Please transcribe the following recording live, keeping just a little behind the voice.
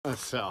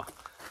So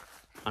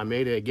I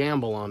made a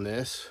gamble on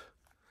this.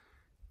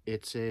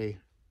 It's a, I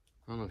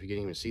don't know if you can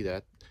even see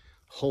that,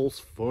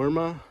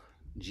 HOLZFORMA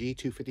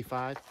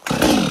G255.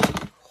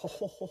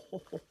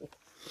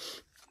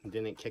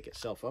 Didn't kick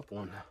itself up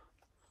one.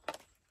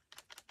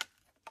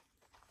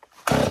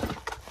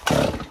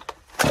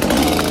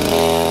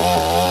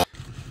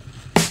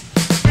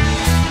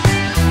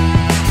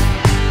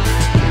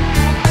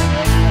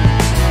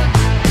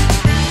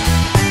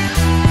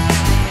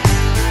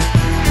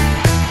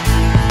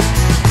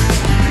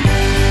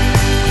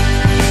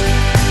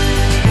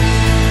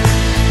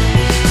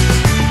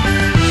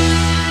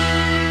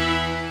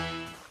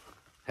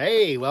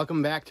 Hey,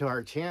 welcome back to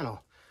our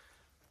channel.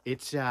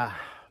 It's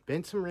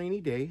been some rainy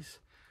days.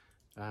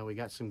 We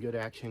got some good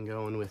action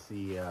going with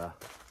the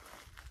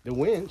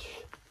winch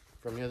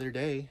from the other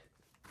day.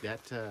 That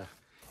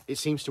it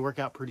seems to work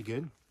out pretty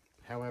good.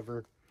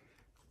 However,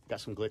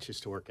 got some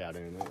glitches to work out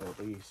in it at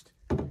least.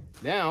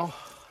 Now,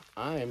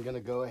 I am gonna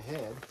go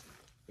ahead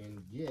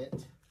and get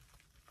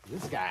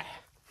this guy.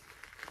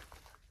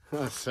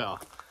 So,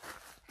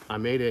 I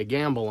made a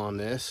gamble on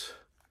this.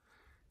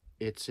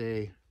 It's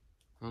a,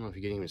 I don't know if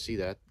you can even see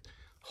that,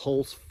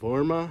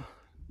 HOLZFORMA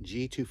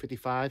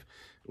G255,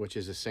 which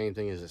is the same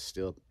thing as a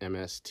Stihl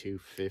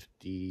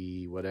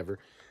MS250 whatever.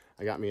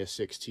 I got me a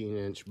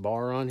 16-inch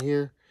bar on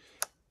here,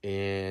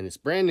 and it's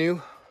brand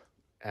new.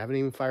 I haven't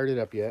even fired it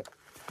up yet.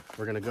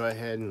 We're gonna go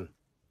ahead and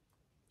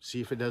see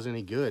if it does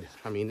any good.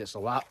 I mean, it's a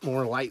lot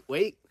more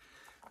lightweight.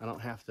 I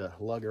don't have to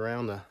lug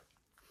around the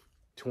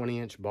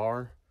 20-inch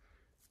bar,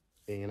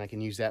 and I can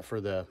use that for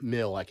the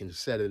mill. I can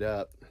set it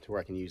up to where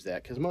I can use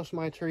that, because most of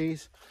my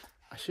trees,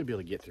 I should be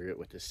able to get through it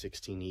with this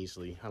 16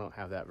 easily. I don't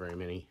have that very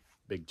many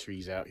big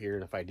trees out here,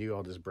 and if I do,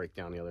 I'll just break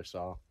down the other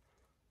saw,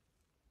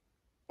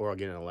 or I'll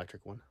get an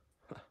electric one.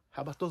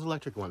 How about those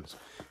electric ones?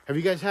 Have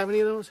you guys have any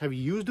of those? Have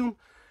you used them?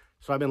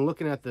 So I've been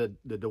looking at the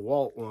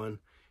DeWalt one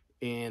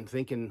and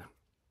thinking,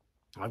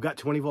 I've got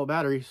 20-volt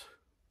batteries,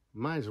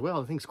 might as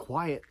well. The thing's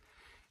quiet.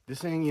 This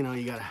thing, you know,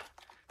 you gotta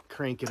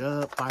crank it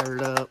up, fire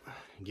it up,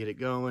 get it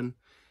going.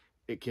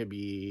 It could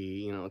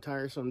be, you know,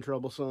 tiresome,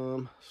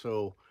 troublesome.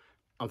 So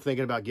I'm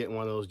thinking about getting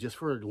one of those just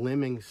for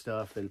limbing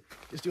stuff and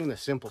just doing the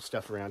simple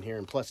stuff around here.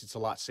 And plus, it's a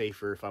lot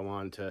safer if I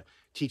wanted to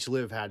teach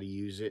Liv how to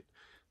use it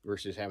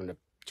versus having to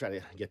try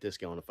to get this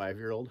going, a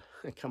 5-year-old.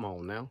 Come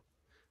on now.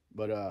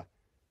 But if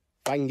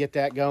I can get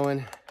that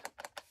going,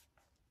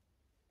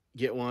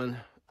 get one,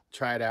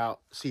 try it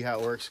out, see how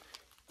it works.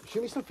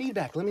 Shoot me some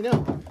feedback. Let me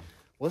know.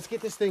 Let's get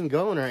this thing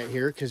going right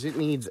here, because it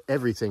needs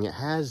everything. It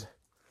has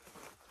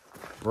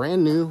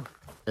brand new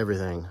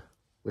everything.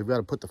 We've got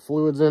to put the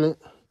fluids in it.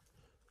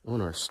 Oh,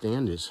 and our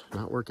stand is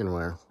not working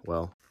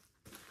well.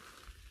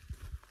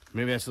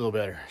 Maybe that's a little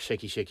better.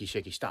 Shaky, shaky,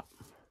 shaky. Stop.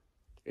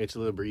 It's a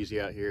little breezy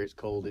out here. It's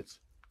cold. It's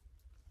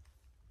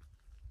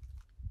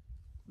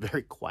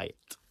very quiet.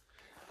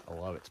 I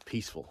love it. It's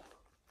peaceful.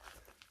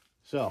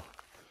 So,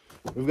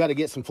 we've got to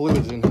get some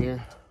fluids in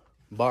here.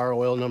 Bar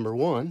oil number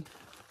 1.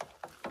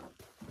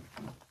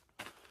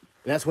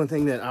 That's one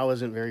thing that I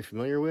wasn't very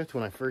familiar with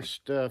when I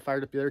first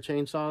fired up the other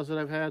chainsaws that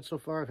I've had so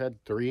far. I've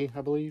had 3,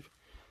 I believe,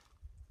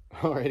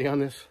 already on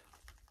this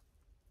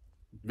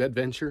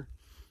adventure.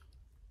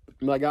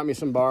 I got me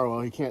some bar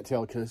oil. You can't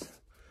tell because,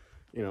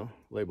 you know,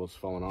 label's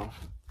falling off.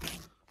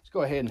 Let's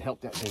go ahead and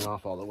help that thing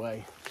off all the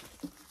way.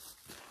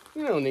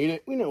 You don't need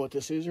it. We know what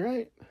this is,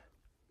 right?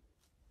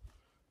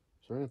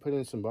 So we're going to put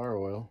in some bar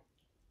oil.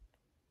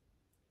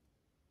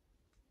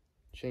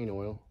 Chain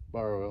oil,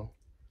 bar oil.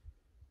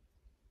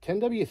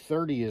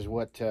 10W30 is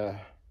what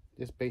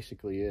this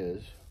basically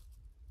is.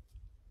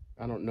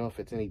 I don't know if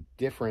it's any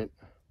different.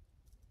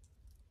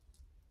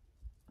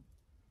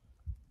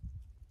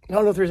 I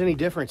don't know if there's any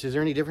difference. Is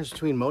there any difference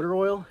between motor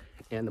oil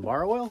and the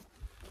bar oil?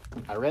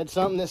 I read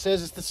something that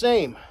says it's the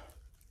same.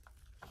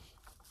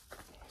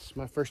 This is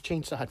my first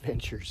chainsaw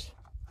adventures.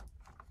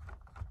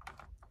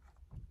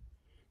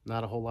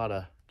 Not a whole lot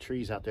of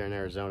trees out there in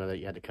Arizona that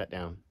you had to cut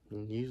down.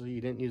 And usually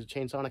you didn't use a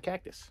chainsaw on a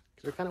cactus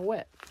because they're kind of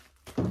wet.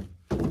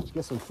 Let's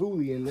get some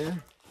foolie in there.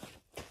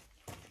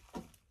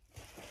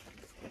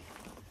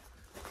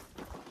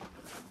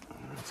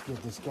 Let's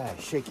get this guy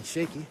shaky,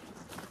 shaky.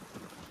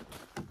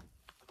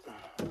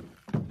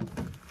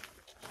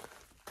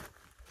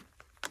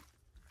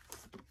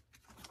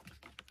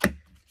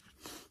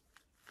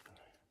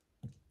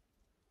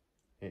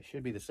 It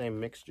should be the same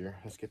mixture.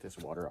 Let's get this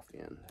water off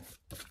the end.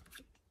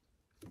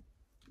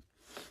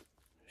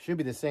 Should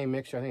be the same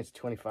mixture. I think it's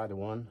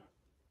 25-to-1.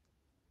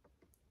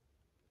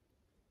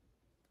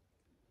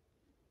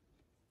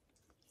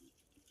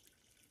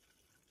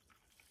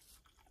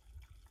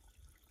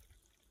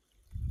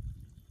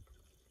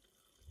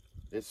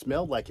 It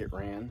smelled like it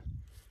ran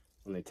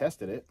when they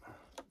tested it.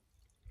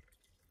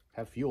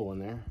 Had fuel in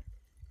there,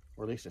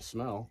 or at least a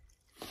smell.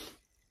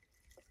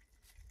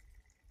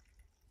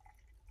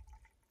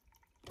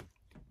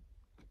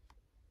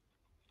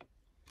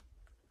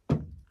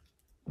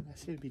 That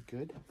should be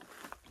good.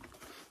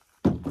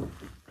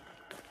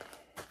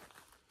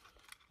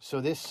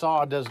 So this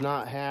saw does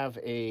not have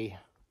a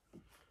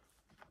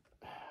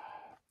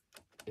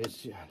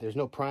there's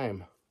no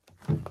prime.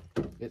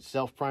 It's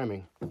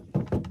self-priming.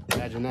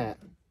 Imagine that.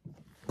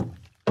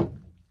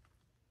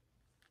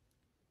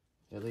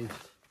 At least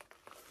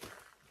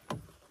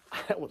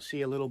I don't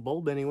see a little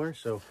bulb anywhere.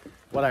 So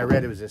what I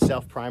read, it was a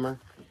self-primer.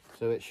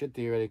 So it should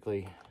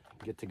theoretically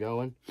get to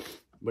going,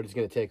 but it's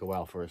going to take a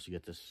while for us to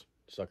get this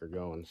sucker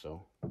going.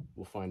 So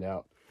we'll find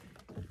out.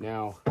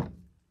 Now,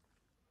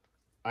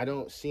 I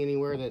don't see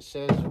anywhere that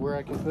says where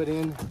I can put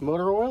in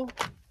motor oil.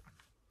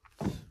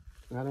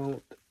 I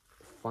don't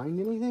find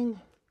anything.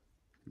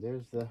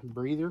 There's the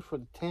breather for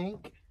the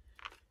tank.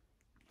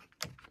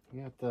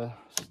 You have to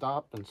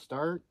stop and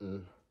start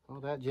and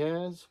all that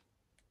jazz.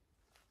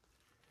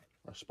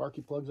 Our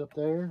sparky plug's up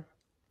there.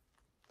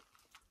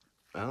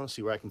 I don't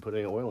see where I can put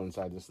any oil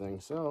inside this thing,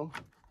 so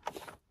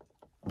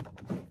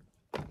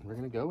we're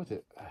gonna go with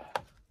it.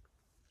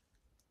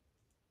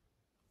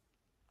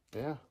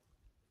 Yeah.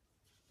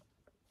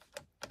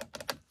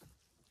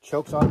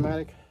 Choke's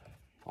automatic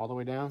all the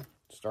way down.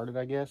 Started,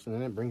 I guess, and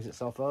then it brings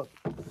itself up.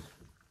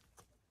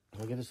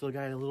 I'll give this little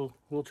guy a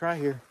little try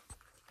here.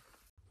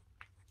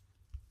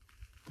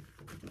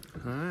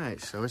 All right,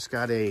 so it's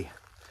got a,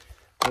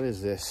 what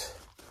is this?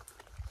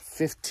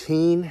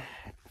 15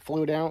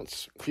 fluid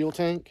ounce fuel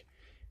tank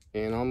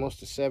and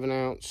almost a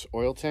 7-ounce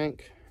oil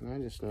tank. And I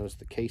just noticed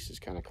the case is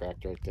kind of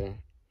cracked right there.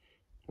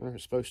 I wonder if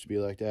it's supposed to be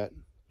like that.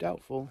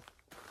 Doubtful.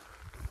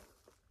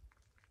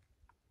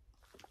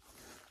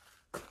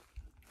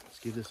 Let's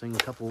give this thing a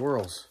couple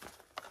whirls.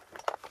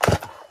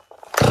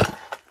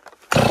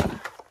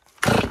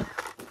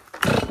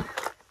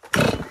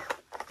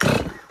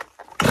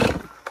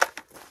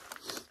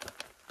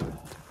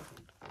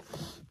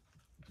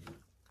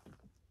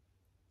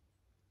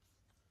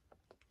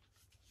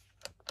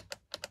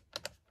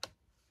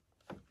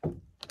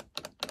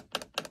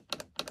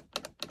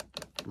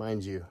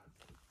 Mind you,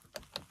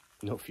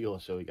 no fuel,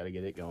 so we got to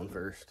get it going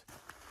first.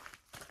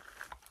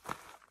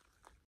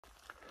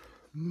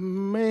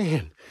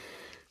 Man,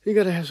 you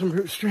got to have some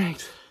brute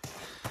strength.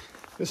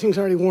 This thing's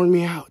already worn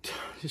me out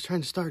just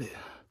trying to start it.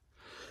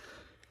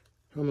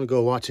 I'm going to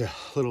go watch a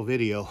little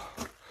video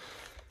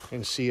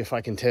and see if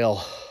I can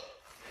tell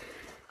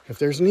if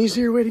there's an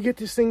easier way to get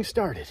this thing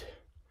started.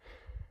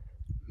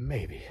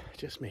 Maybe,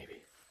 just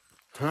maybe.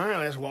 All right,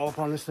 let's wallop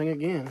on this thing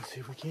again. See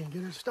if we can't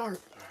get her to start.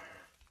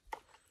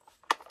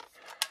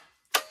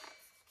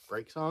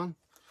 Brakes on.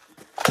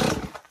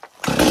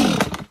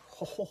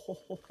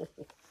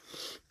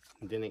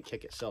 Didn't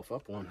kick itself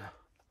up one.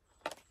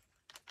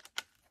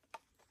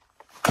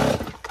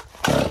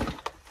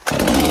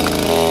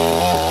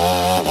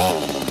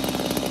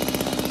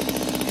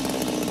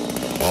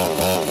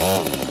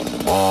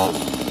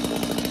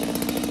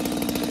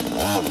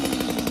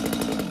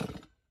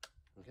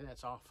 Okay,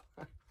 that's off.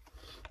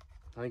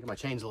 I think my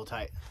chain's a little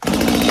tight.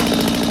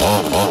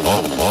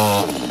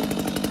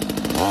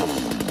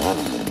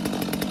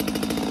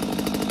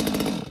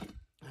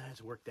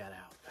 Let's work that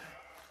out.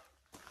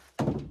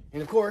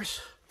 And of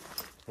course,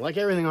 like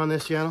everything on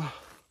this channel,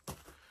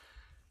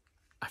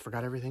 I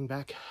forgot everything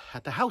back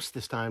at the house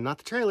this time. Not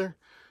the trailer,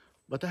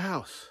 but the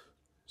house.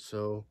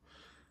 So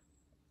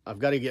I've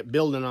got to get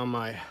building on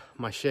my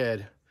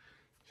shed.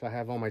 So I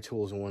have all my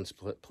tools in one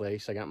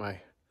place. I got my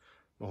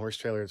horse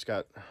trailer. It's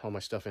got all my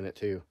stuff in it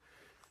too.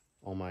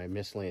 All my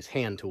miscellaneous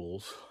hand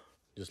tools,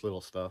 just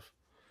little stuff.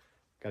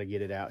 Got to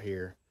get it out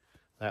here.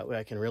 That way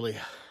I can really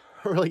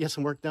get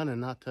some work done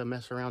and not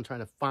mess around trying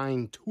to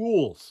find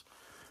tools.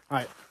 All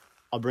right,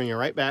 I'll bring you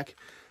right back.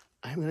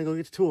 I'm gonna go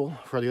get the tool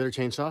for the other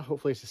chainsaw.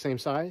 Hopefully it's the same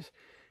size.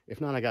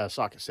 If not, I got a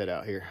socket set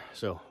out here,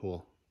 so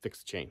we'll fix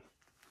the chain.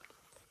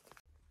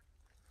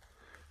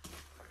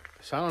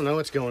 So I don't know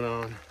what's going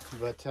on,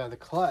 but the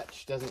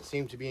clutch doesn't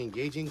seem to be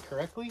engaging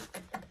correctly,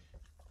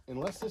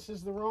 unless this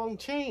is the wrong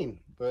chain.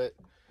 But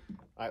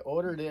I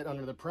ordered it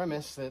under the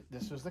premise that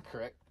this was the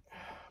correct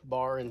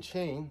bar and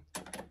chain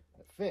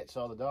that fits.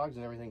 All the dogs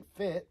and everything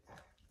fit,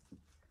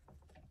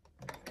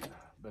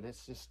 but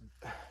it's just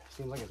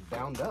seems like it's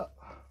bound up.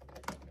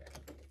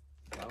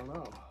 I don't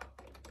know.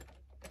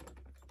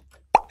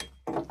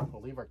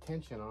 We'll leave our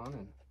tension on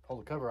and pull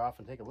the cover off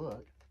and take a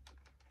look.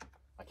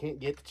 I can't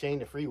get the chain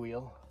to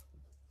freewheel.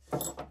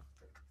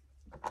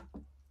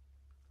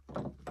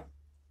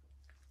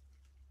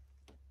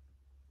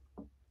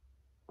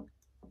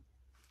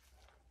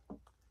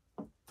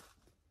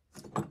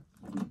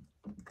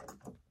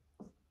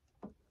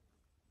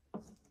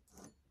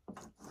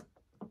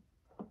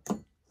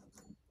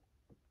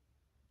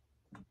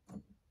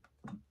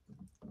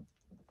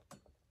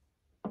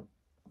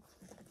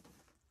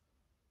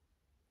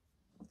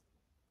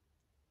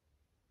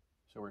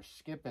 So we're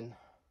skipping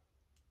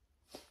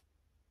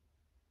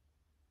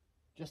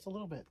just a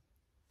little bit.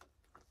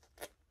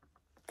 I'm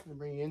gonna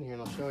bring you in here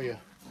and I'll show you.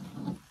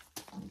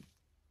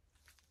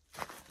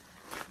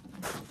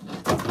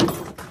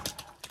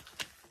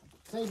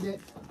 Saved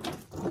it.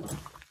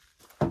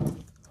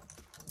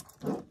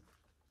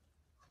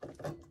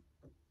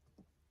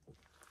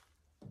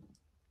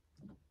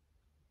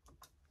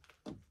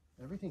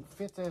 Everything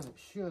fits as it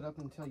should up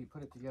until you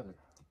put it together.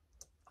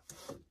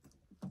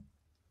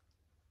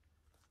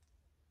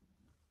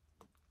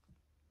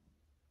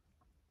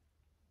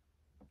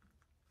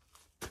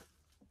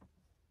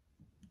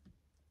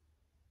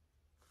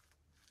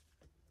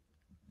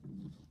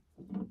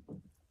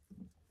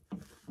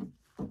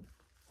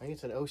 I think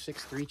it's an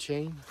 063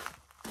 chain.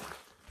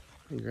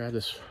 Let me grab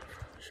this,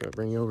 should I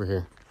bring you over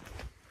here?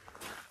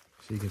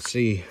 So you can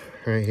see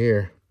right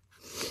here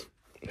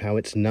how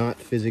it's not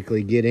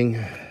physically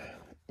getting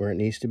where it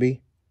needs to be.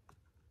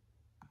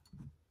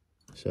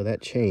 So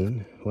that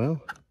chain,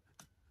 well,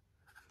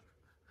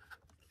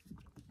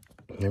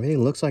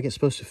 everything looks like it's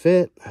supposed to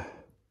fit.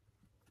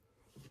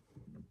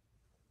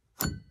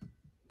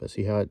 But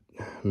see how it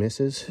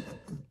misses?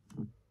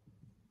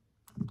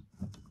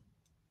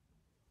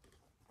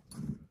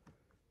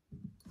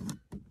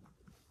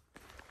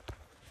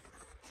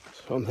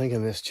 So I'm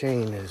thinking this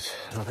chain is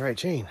not the right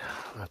chain.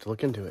 I'll have to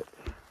look into it.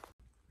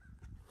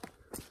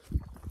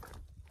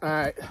 All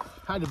right,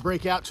 had to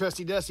break out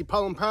trusty dusty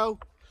Pullin' Pro.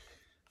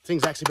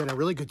 Thing's actually been a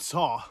really good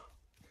saw.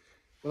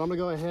 But I'm gonna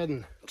go ahead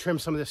and trim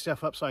some of this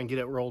stuff up so I can get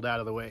it rolled out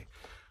of the way.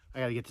 I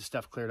gotta get this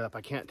stuff cleared up. I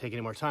can't take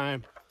any more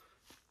time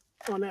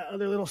on that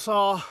other little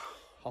saw.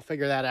 I'll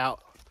figure that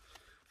out.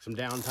 Some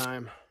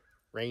downtime,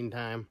 rain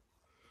time.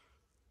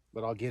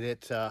 But I'll get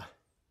it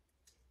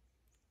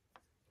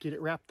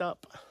wrapped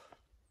up.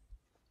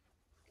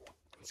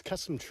 Let's cut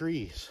some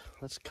trees.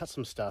 Let's cut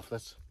some stuff.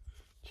 Let's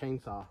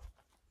chainsaw.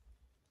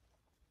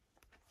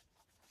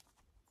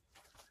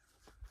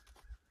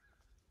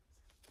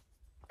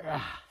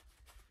 Ah.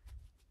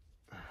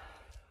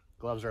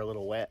 Gloves are a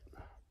little wet.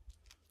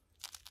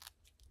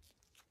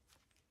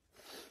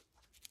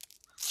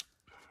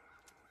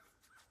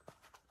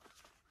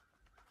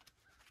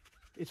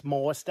 It's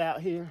moist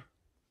out here.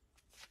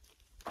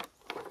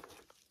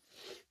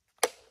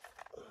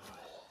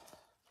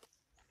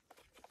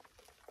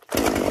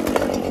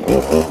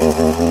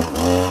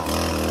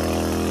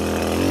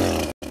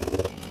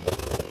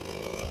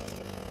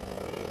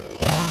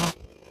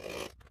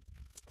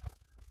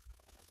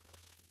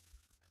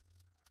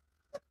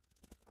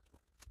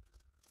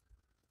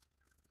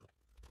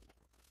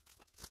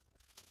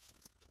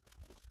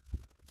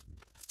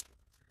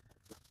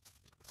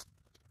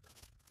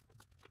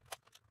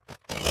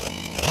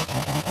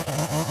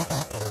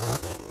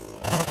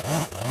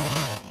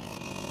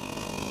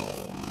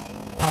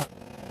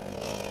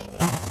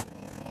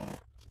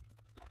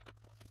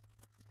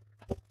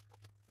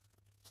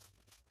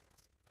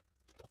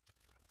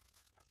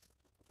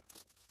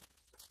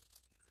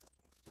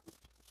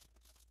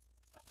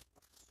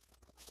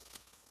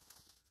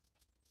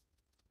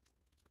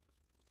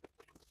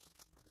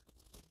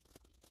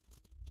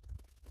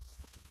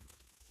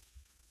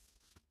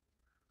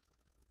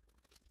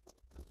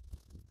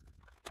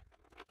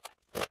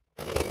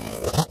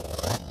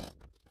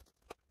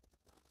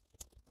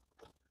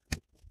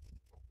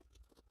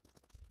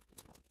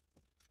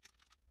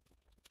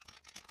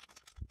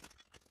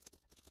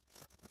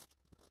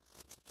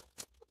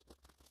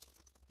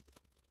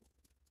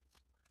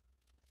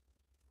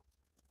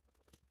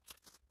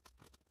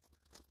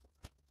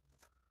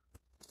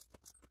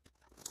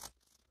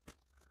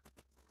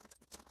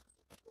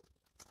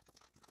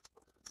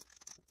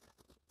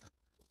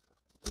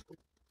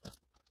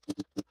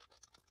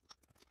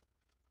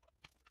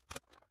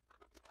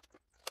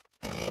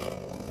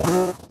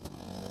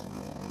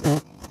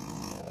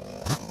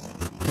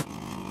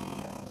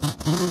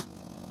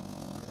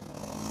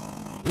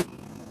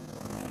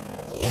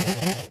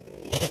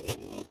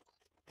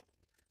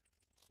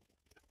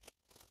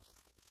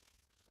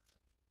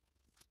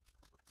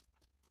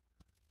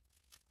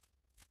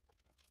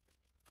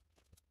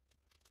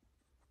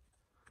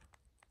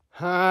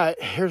 All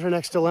right, here's our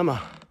next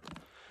dilemma.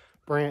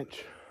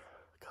 Branch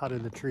caught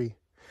in the tree.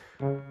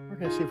 We're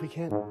gonna see if we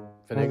can't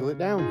finagle it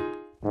down.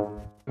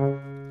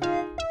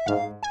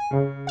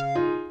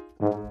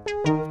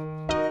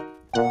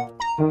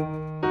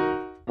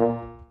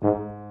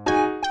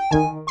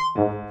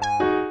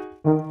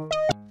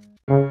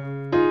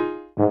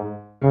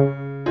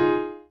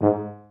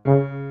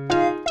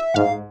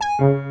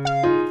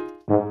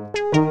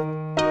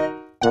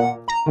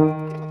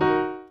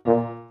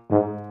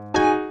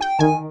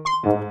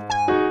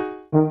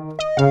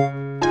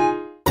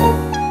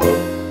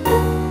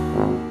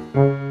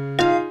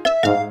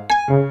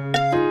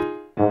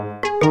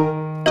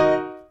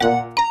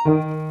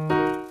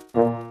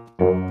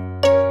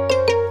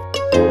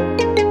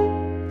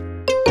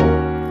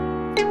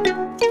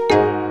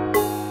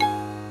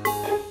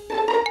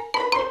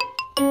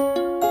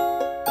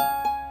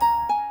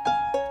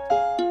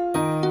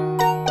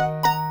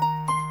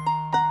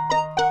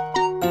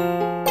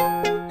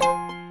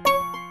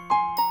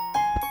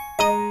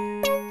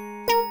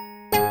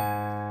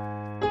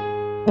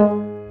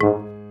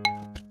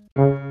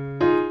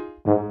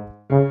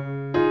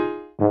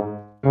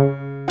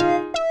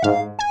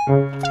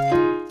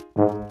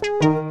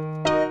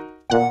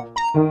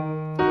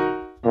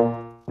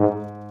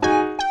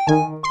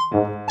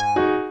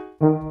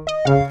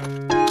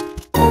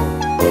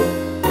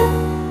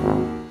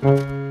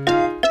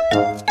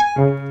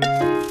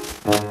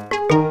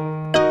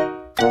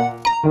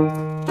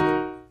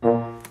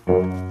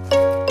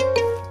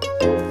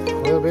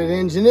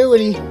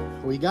 Ingenuity,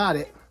 we got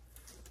it.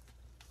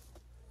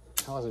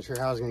 I wasn't sure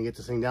how I was going to get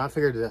this thing down. I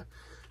figured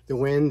the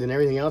wind and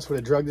everything else would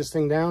have dragged this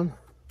thing down.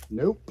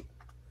 Nope.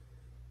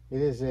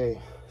 is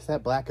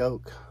that black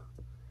oak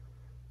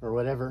or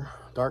whatever,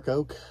 dark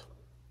oak,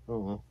 I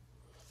don't know.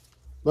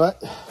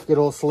 But good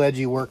old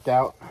sledgy worked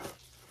out.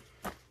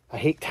 I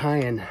hate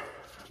tying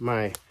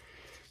my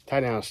tie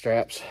down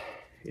straps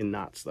in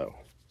knots though.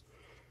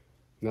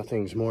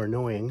 Nothing's more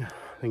annoying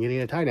than getting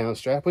a tie down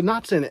strap with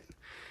knots in it.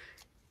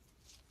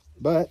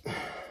 But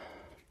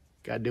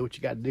gotta do what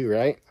you gotta do,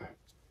 right?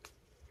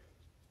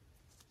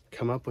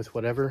 Come up with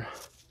whatever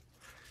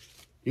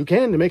you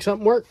can to make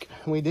something work.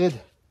 And we did.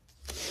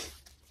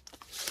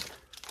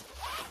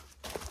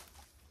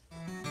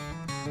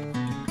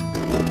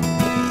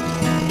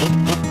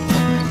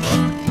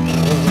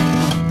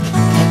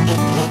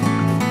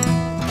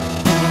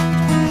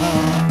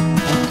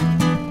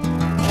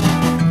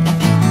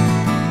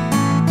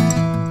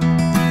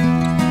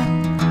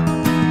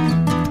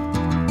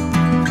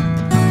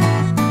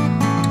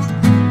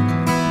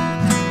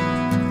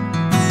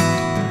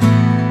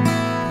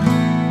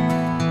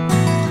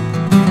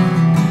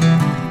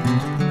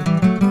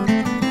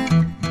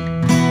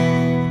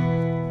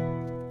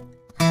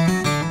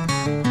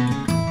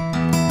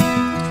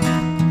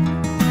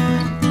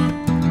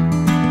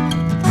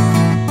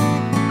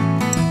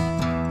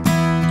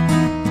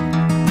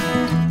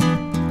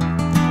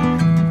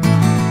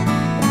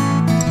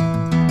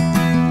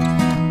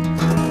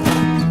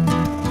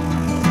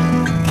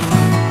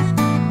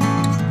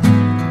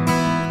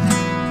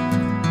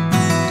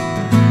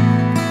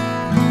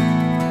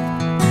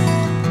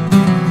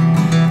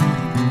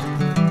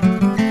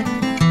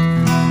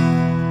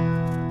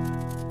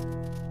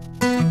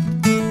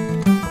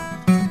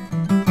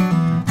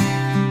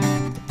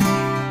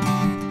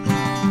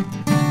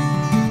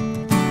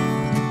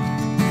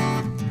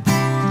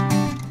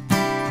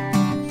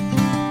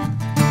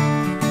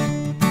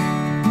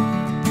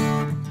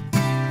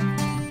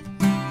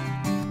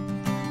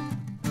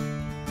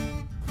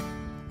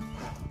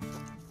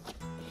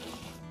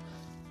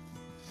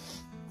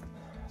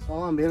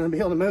 All I'm going to be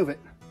able to move it.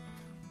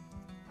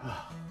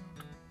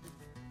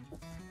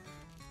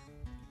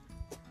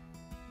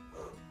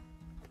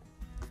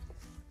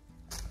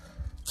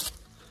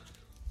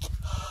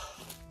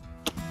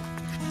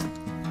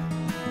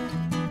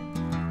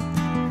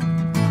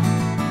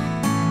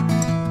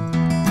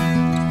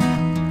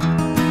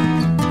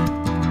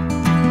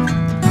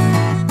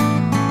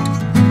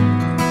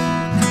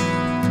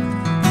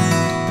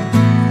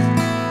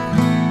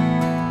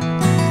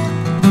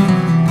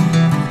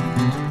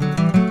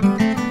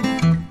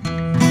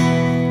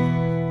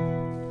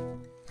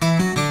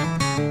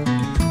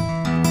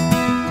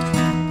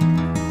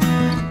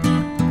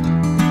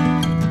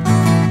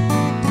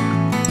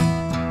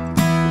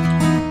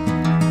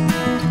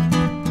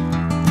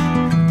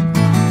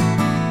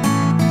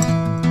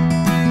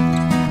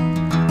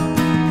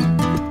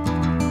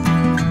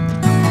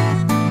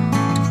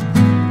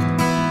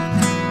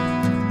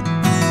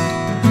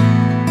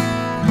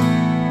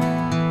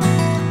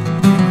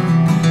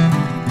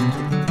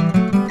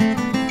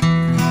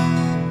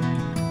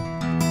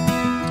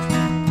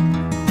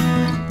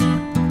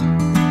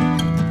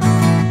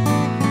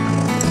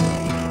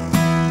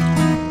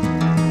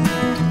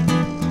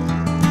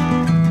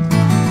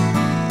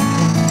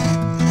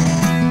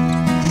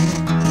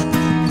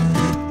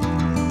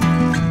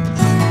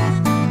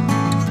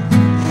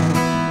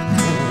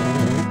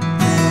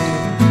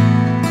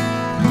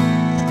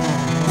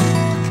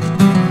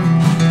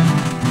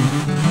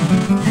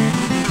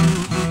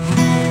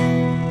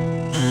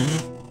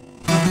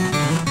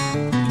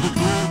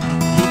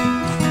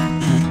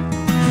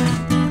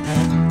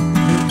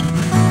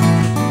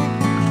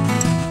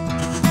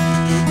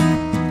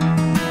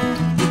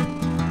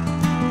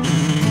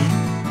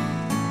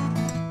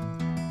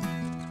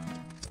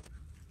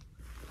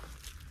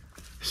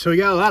 So we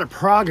got a lot of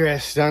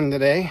progress done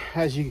today,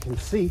 as you can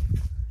see.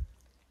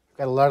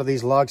 Got a lot of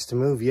these logs to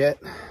move yet,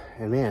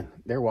 and man,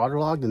 they're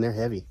waterlogged and they're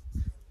heavy.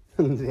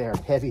 They are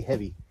heavy,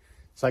 heavy.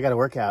 So I got to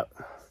work out.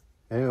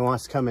 If anyone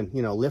wants to come and,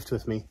 you know, lift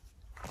with me,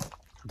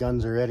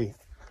 guns are ready.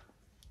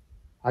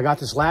 I got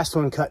this last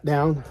one cut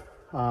down.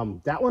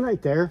 That one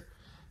right there,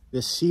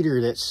 this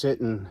cedar that's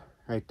sitting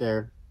right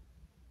there,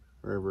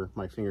 wherever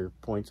my finger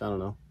points, I don't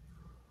know.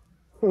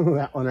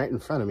 That one right in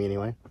front of me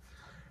anyway.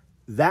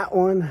 That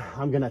one,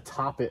 I'm going to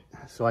top it.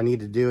 So I need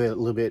to do it a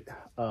little bit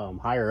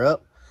higher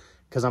up,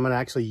 because I'm going to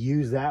actually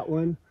use that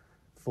one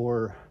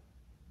for,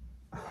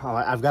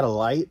 I've got a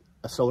light,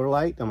 a solar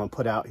light I'm going to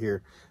put out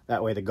here.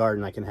 That way the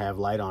garden, I can have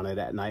light on it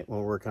at night when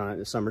we're working on it in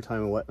the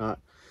summertime and whatnot.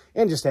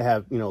 And just to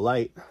have, you know,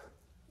 light.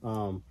 So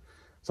I'm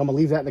going to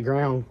leave that in the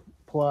ground.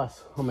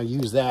 Plus, I'm going to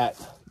use that,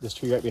 this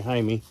tree right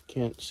behind me.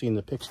 Can't see in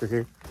the picture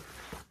here.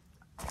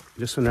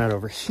 This one right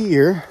over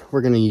here,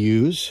 we're going to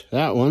use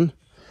that one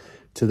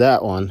to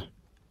that one.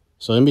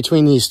 So in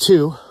between these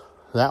two,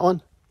 that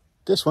one,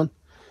 this one,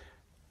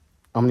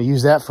 I'm going to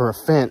use that for a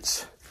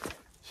fence.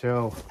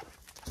 So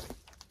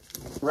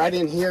right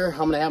in here, I'm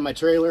going to have my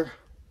trailer.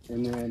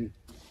 And then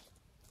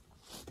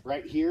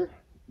right here,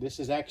 this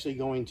is actually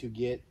going to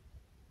get,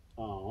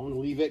 I'm going to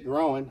leave it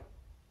growing.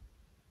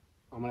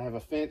 I'm going to have a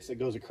fence that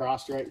goes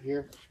across right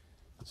here.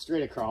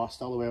 straight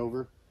across all the way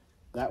over.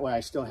 That way I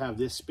still have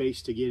this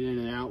space to get in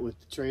and out with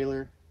the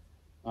trailer.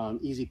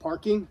 Easy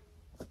parking,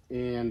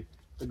 and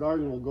the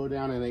garden will go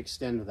down and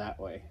extend that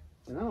way.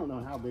 And I don't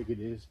know how big it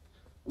is.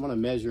 I'm gonna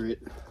measure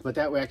it, but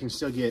that way I can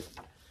still get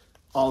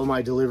all of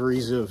my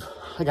deliveries of,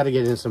 I gotta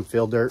get in some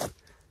fill dirt.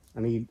 I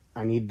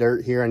need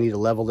dirt here. I need to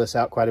level this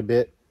out quite a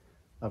bit.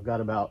 I've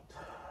got about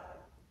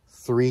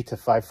 3 to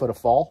 5 foot of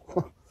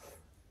fall.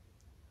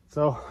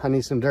 So I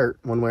need some dirt.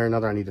 One way or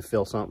another, I need to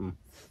fill something.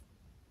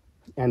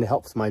 And it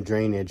helps my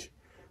drainage.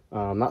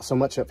 Not so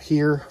much up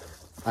here.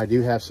 I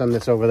do have some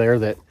that's over there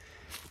that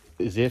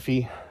is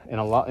iffy,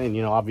 and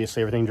you know,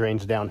 obviously everything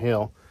drains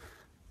downhill.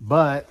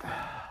 But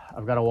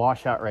I've got a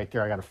washout right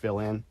there I got to fill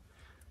in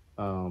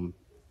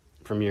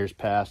from years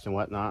past and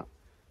whatnot.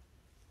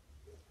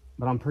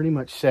 But I'm pretty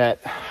much set.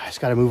 I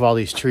just got to move all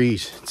these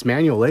trees. It's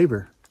manual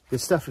labor.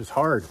 This stuff is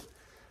hard.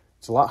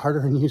 It's a lot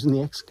harder than using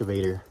the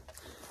excavator.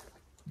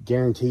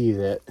 Guarantee you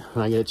that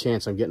when I get a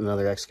chance, I'm getting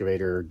another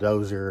excavator or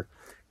dozer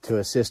to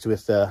assist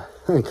with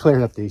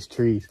clearing up these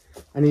trees.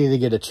 I need to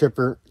get a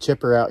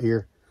chipper out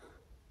here.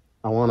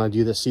 I want to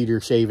do the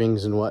cedar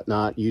shavings and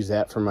whatnot, use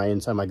that for my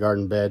inside my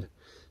garden bed.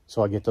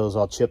 So I'll get those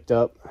all chipped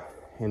up.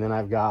 And then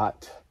I've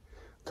got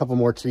a couple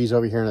more trees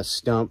over here in a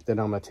stump that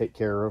I'm going to take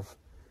care of.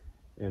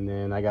 And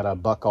then I got to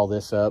buck all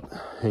this up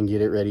and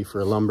get it ready for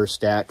a lumber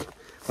stack.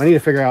 I need to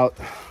figure out,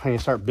 I need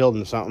to start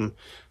building something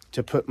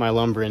to put my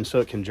lumber in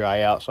so it can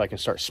dry out so I can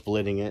start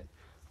splitting it.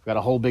 I've got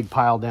a whole big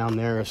pile down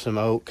there of some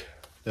oak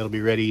that'll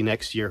be ready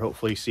next year,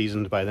 hopefully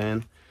seasoned by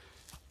then.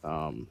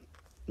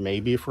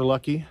 Maybe if we're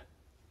lucky.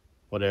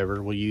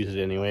 Whatever, we'll use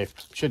it anyway. It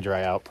should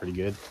dry out pretty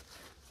good.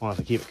 I'll have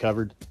to keep it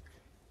covered.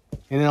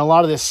 And then a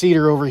lot of this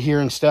cedar over here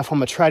and stuff I'm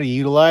gonna try to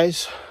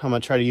utilize. I'm gonna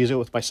try to use it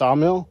with my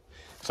sawmill.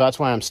 So that's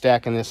why I'm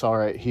stacking this all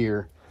right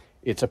here.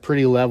 It's a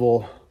pretty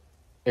level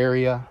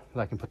area.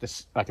 I can put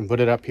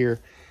it up here,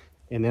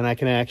 and then I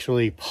can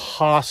actually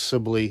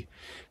possibly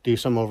do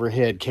some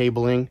overhead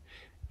cabling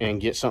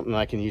and get something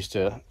I can use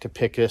to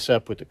pick this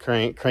up with the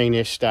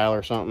crane-ish style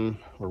or something,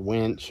 or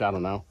winch, I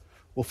don't know.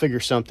 We'll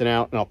figure something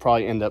out, and I'll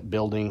probably end up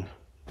building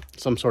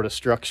some sort of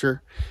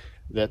structure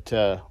that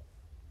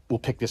will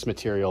pick this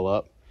material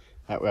up.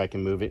 That way I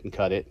can move it and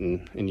cut it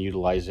and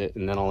utilize it,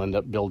 and then I'll end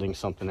up building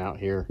something out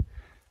here.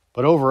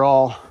 But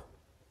overall,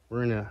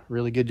 we're in a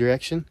really good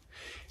direction.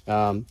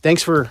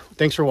 Thanks for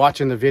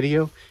watching the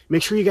video.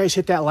 Make sure you guys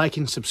hit that like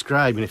and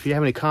subscribe. And if you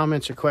have any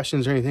comments or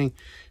questions or anything,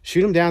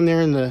 shoot them down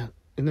there in the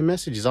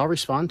messages. I'll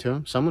respond to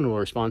them. Someone will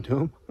respond to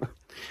them.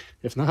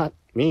 If not,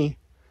 me.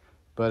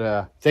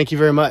 But thank you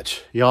very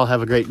much. Y'all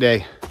have a great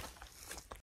day.